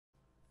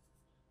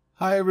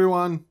Hi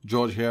everyone,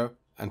 George here,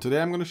 and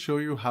today I'm going to show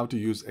you how to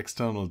use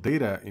external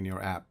data in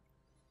your app.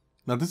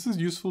 Now this is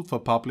useful for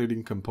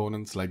populating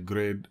components like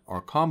grid or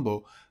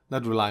combo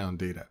that rely on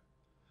data.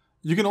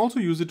 You can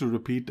also use it to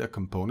repeat a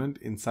component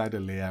inside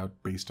a layout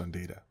based on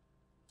data.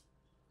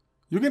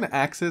 You can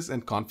access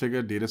and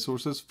configure data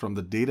sources from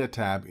the Data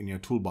tab in your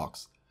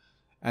toolbox,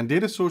 and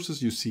data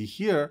sources you see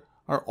here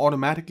are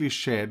automatically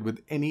shared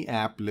with any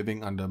app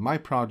living under My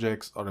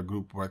Projects or a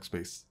group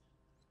workspace.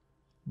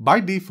 By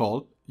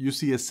default, you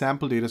see a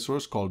sample data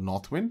source called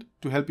Northwind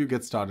to help you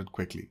get started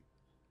quickly.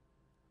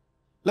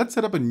 Let's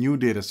set up a new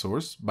data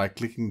source by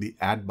clicking the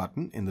Add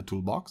button in the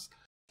toolbox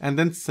and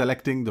then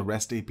selecting the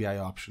REST API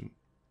option.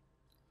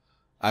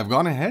 I've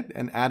gone ahead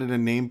and added a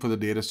name for the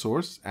data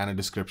source and a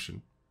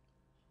description.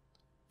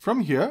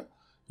 From here,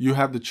 you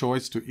have the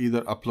choice to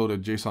either upload a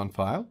JSON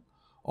file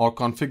or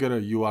configure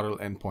a URL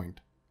endpoint.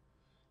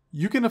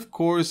 You can of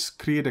course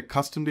create a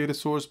custom data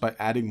source by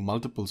adding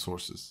multiple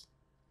sources.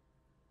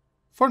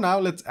 For now,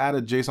 let's add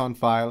a JSON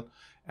file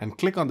and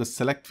click on the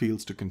select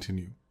fields to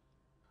continue.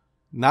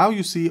 Now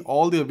you see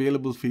all the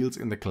available fields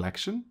in the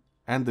collection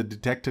and the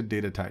detected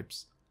data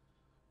types.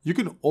 You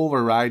can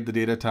override the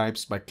data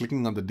types by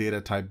clicking on the data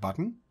type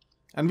button,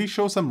 and we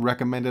show some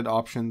recommended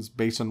options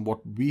based on what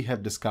we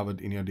have discovered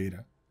in your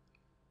data.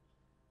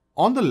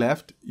 On the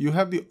left, you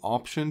have the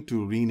option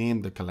to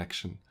rename the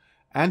collection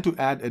and to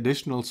add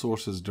additional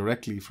sources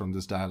directly from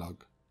this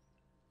dialog.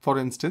 For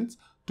instance,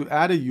 to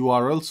add a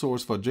URL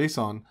source for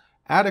JSON,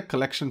 add a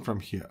collection from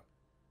here.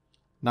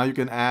 Now you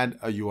can add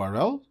a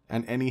URL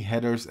and any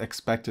headers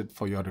expected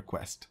for your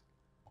request.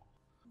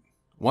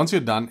 Once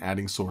you're done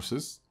adding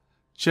sources,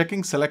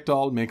 checking Select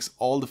All makes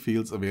all the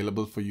fields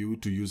available for you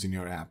to use in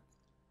your app.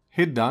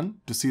 Hit Done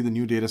to see the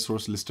new data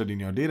source listed in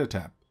your Data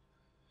tab.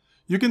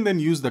 You can then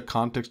use the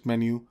context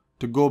menu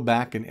to go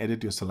back and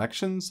edit your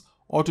selections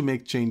or to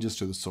make changes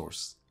to the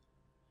source.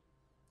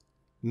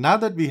 Now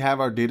that we have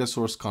our data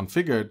source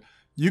configured,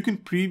 you can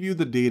preview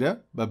the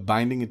data by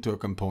binding it to a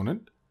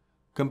component.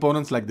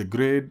 Components like the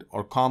grid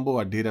or combo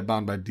are data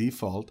bound by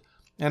default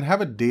and have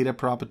a data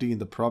property in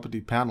the property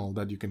panel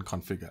that you can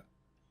configure.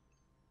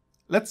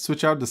 Let's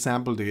switch out the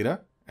sample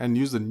data and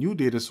use the new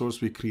data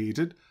source we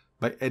created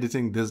by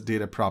editing this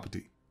data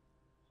property.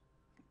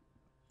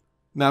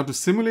 Now to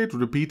simulate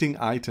repeating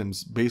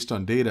items based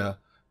on data,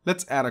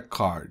 let's add a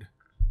card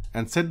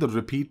and set the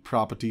repeat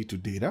property to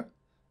data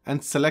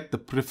and select the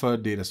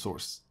preferred data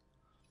source.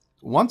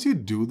 Once you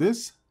do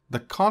this, the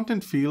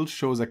content field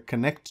shows a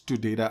Connect to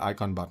Data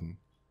icon button.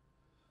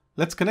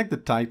 Let's connect the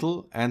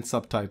title and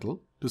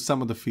subtitle to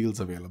some of the fields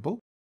available.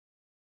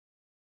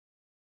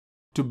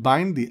 To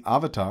bind the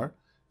avatar,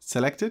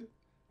 select it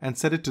and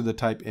set it to the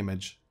type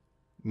image.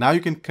 Now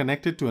you can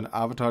connect it to an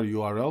avatar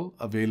URL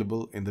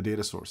available in the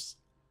data source.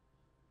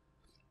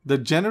 The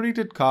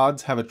generated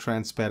cards have a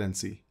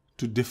transparency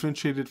to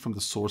differentiate it from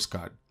the source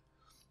card,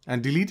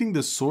 and deleting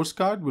the source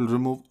card will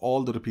remove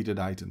all the repeated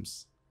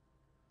items.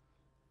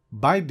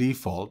 By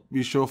default,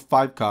 we show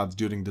 5 cards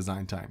during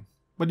design time,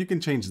 but you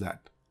can change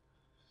that.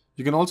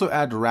 You can also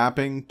add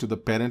wrapping to the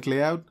parent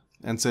layout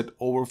and set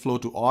overflow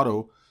to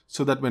auto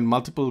so that when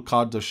multiple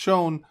cards are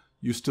shown,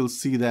 you still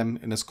see them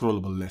in a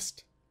scrollable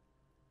list.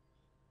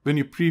 When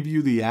you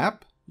preview the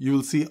app, you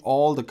will see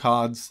all the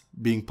cards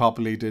being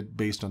populated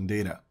based on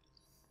data.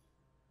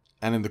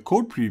 And in the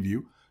code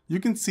preview, you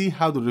can see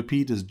how the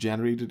repeat is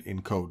generated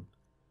in code.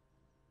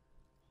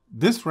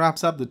 This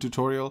wraps up the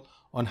tutorial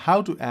on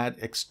how to add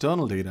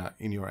external data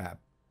in your app.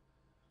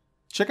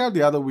 Check out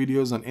the other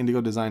videos on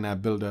Indigo.Design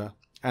App Builder,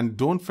 and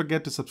don't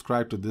forget to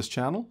subscribe to this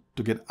channel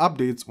to get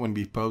updates when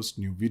we post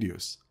new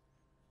videos.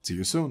 See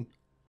you soon.